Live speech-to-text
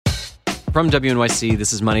From WNYC,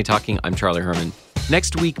 this is Money Talking. I'm Charlie Herman.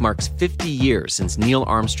 Next week marks 50 years since Neil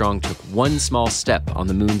Armstrong took one small step on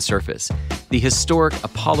the moon's surface. The historic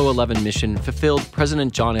Apollo 11 mission fulfilled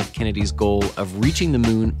President John F. Kennedy's goal of reaching the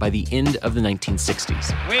moon by the end of the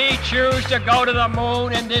 1960s. We choose to go to the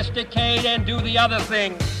moon in this decade and do the other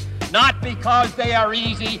things, not because they are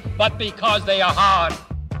easy, but because they are hard.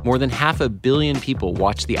 More than 500 million people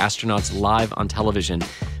watched the astronauts live on television.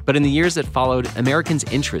 But in the years that followed, Americans'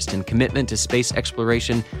 interest and commitment to space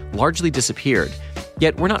exploration largely disappeared.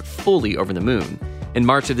 Yet we're not fully over the moon. In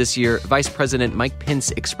March of this year, Vice President Mike Pence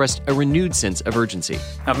expressed a renewed sense of urgency.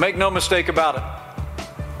 Now, make no mistake about it.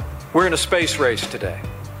 We're in a space race today,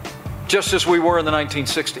 just as we were in the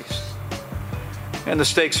 1960s. And the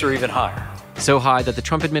stakes are even higher. So high that the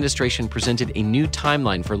Trump administration presented a new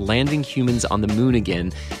timeline for landing humans on the moon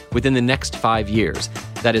again within the next 5 years.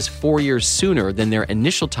 That is 4 years sooner than their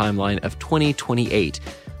initial timeline of 2028,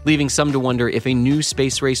 leaving some to wonder if a new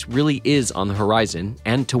space race really is on the horizon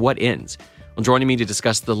and to what ends. Well, joining me to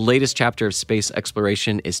discuss the latest chapter of space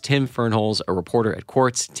exploration is Tim Fernholz, a reporter at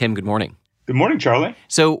Quartz. Tim, good morning. Good morning, Charlie.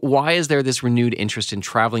 So why is there this renewed interest in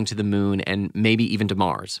traveling to the moon and maybe even to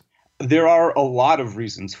Mars? There are a lot of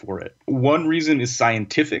reasons for it. One reason is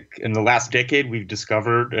scientific. In the last decade, we've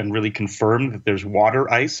discovered and really confirmed that there's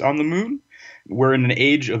water ice on the moon. We're in an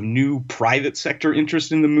age of new private sector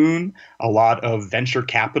interest in the moon. A lot of venture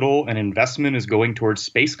capital and investment is going towards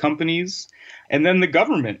space companies. And then the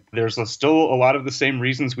government. There's still a lot of the same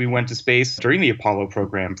reasons we went to space during the Apollo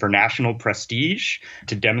program, for national prestige,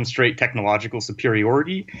 to demonstrate technological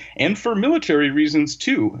superiority, and for military reasons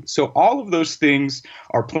too. So all of those things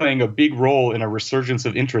are playing a big role in a resurgence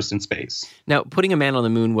of interest in space. Now, putting a man on the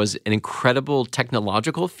moon was an incredible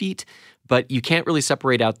technological feat, but you can't really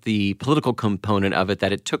separate out the political component of it,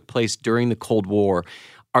 that it took place during the Cold War.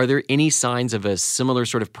 Are there any signs of a similar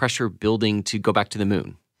sort of pressure building to go back to the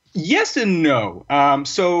moon? Yes and no.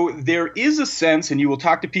 So there is a sense, and you will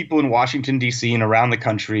talk to people in Washington, D.C. and around the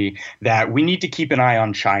country, that we need to keep an eye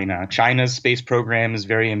on China. China's space program is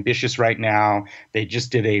very ambitious right now. They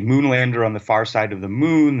just did a moon lander on the far side of the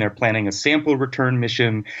moon. They're planning a sample return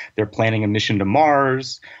mission. They're planning a mission to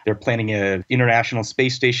Mars. They're planning an international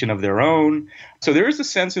space station of their own. So there is a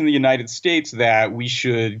sense in the United States that we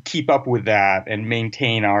should keep up with that and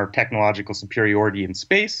maintain our technological superiority in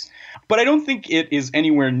space. But I don't think it is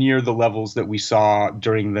anywhere near the levels that we saw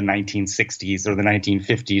during the 1960s or the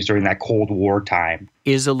 1950s during that Cold War time.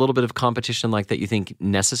 Is a little bit of competition like that, you think,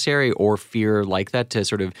 necessary, or fear like that to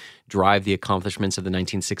sort of drive the accomplishments of the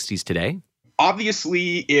 1960s today?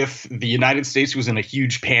 Obviously, if the United States was in a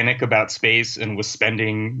huge panic about space and was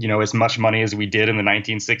spending, as much money as we did in the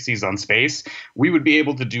 1960s on space, we would be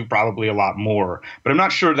able to do probably a lot more. But I'm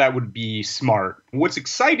not sure that would be smart. What's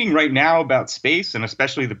exciting right now about space, and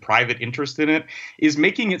especially the private interest in it, is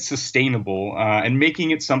making it sustainable and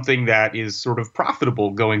making it something that is sort of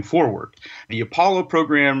profitable going forward. The Apollo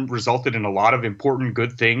program resulted in a lot of important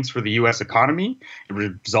good things for the U.S. economy. It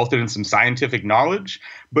resulted in some scientific knowledge,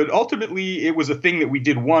 but ultimately it was a thing that we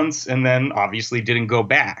did once and then obviously didn't go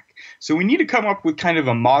back. So we need to come up with kind of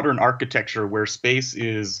a modern architecture where space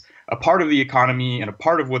is a part of the economy and a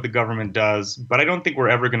part of what the government does, but I don't think we're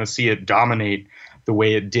ever going to see it dominate the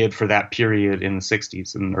way it did for that period in the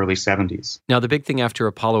 60s and early 70s. Now, the big thing after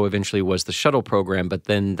Apollo eventually was the shuttle program, but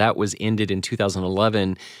then that was ended in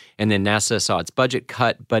 2011, and then NASA saw its budget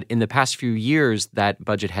cut. But in the past few years, that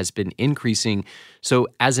budget has been increasing. So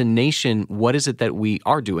as a nation, what is it that we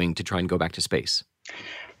are doing to try and go back to space?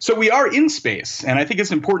 So we are in space, and I think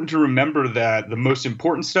it's important to remember that the most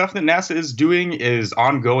important stuff that NASA is doing is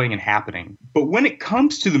ongoing and happening. But when it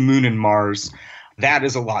comes to the moon and Mars, that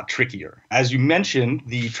is a lot trickier. As you mentioned,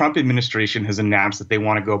 the Trump administration has announced that they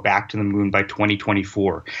want to go back to the moon by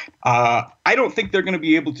 2024. I don't think they're going to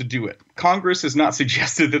be able to do it. Congress has not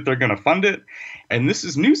suggested that they're going to fund it. And this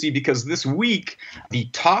is newsy because this week, the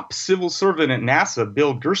top civil servant at NASA,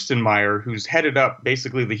 Bill Gerstenmaier, who's headed up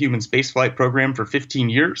basically the human spaceflight program for 15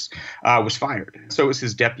 years, was fired. So is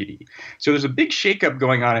his deputy. So there's a big shakeup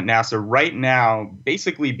going on at NASA right now,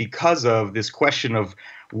 basically because of this question of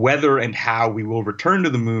whether and how we will return to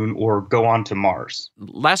the moon or go on to Mars.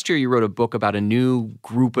 Last year, you wrote a book about a new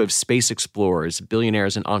group of space explorers,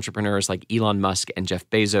 billionaires and entrepreneurs like Elon Musk and Jeff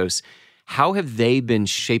Bezos. How have they been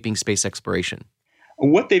shaping space exploration?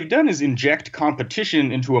 What they've done is inject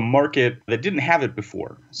competition into a market that didn't have it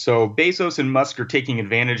before. So Bezos and Musk are taking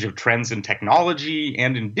advantage of trends in technology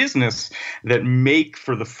and in business that make,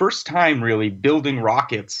 for the first time really, building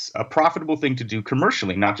rockets a profitable thing to do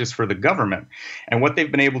commercially, not just for the government. And what they've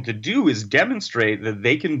been able to do is demonstrate that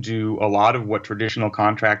they can do a lot of what traditional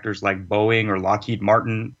contractors like Boeing or Lockheed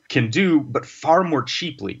Martin can do, but far more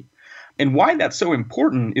cheaply. And why that's so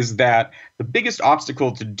important is that the biggest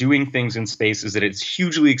obstacle to doing things in space is that it's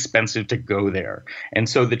hugely expensive to go there. And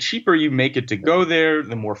so the cheaper you make it to go there,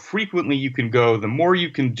 the more frequently you can go, the more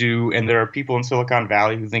you can do. And there are people in Silicon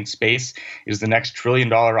Valley who think space is the next $1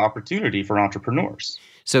 trillion opportunity for entrepreneurs.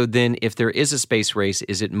 So then if there is a space race,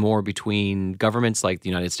 is it more between governments like the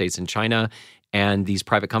United States and China and these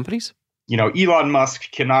private companies? You know, Elon Musk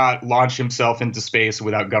cannot launch himself into space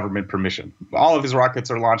without government permission. All of his rockets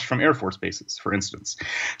are launched from Air Force bases, for instance.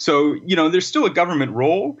 So, you know, there's still a government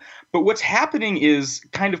role. But what's happening is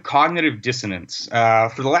kind of cognitive dissonance.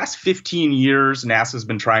 For the last 15 years, NASA's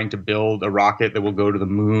been trying to build a rocket that will go to the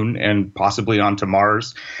moon and possibly onto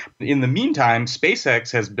Mars. In the meantime,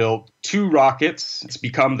 SpaceX has built 2 rockets. It's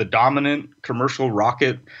become the dominant commercial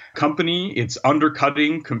rocket company. It's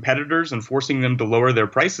undercutting competitors and forcing them to lower their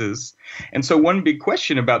prices. And so one big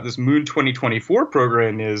question about this Moon 2024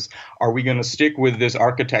 program is, are we going to stick with this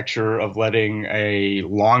architecture of letting a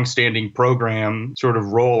long-standing program sort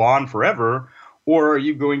of roll on forever, or are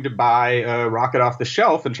you going to buy a rocket off the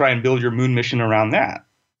shelf and try and build your moon mission around that?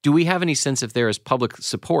 Do we have any sense if there is public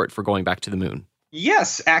support for going back to the moon?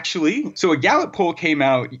 Yes, actually. So a Gallup poll came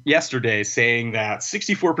out yesterday saying that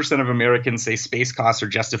 64% of Americans say space costs are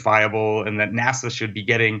justifiable and that NASA should be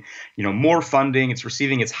getting, more funding. It's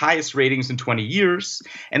receiving its highest ratings in 20 years.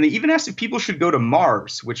 And they even asked if people should go to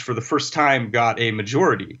Mars, which for the first time got a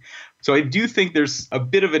majority. So I do think there's a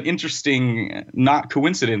bit of an interesting, not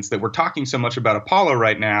coincidence, that we're talking so much about Apollo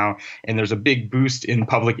right now, and there's a big boost in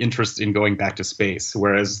public interest in going back to space,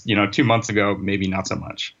 whereas, 2 months ago, maybe not so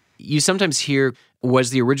much. You sometimes hear, was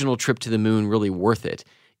the original trip to the moon really worth it?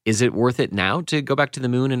 Is it worth it now to go back to the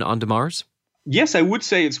moon and onto Mars? Yes, I would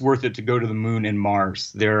say it's worth it to go to the moon and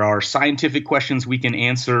Mars. There are scientific questions we can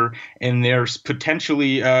answer, and there's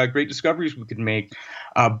potentially great discoveries we could make.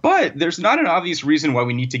 But there's not an obvious reason why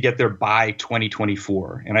we need to get there by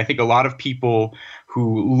 2024. And I think a lot of people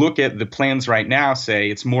who look at the plans right now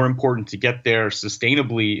say it's more important to get there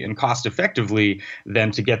sustainably and cost effectively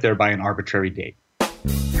than to get there by an arbitrary date.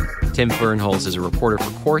 Tim Fernholz is a reporter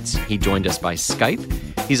for Quartz. He joined us by Skype.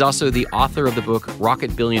 He's also the author of the book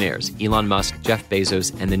Rocket Billionaires, Elon Musk, Jeff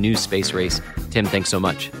Bezos, and the New Space Race. Tim, thanks so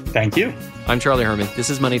much. Thank you. I'm Charlie Herman. This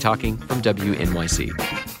is Money Talking from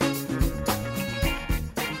WNYC.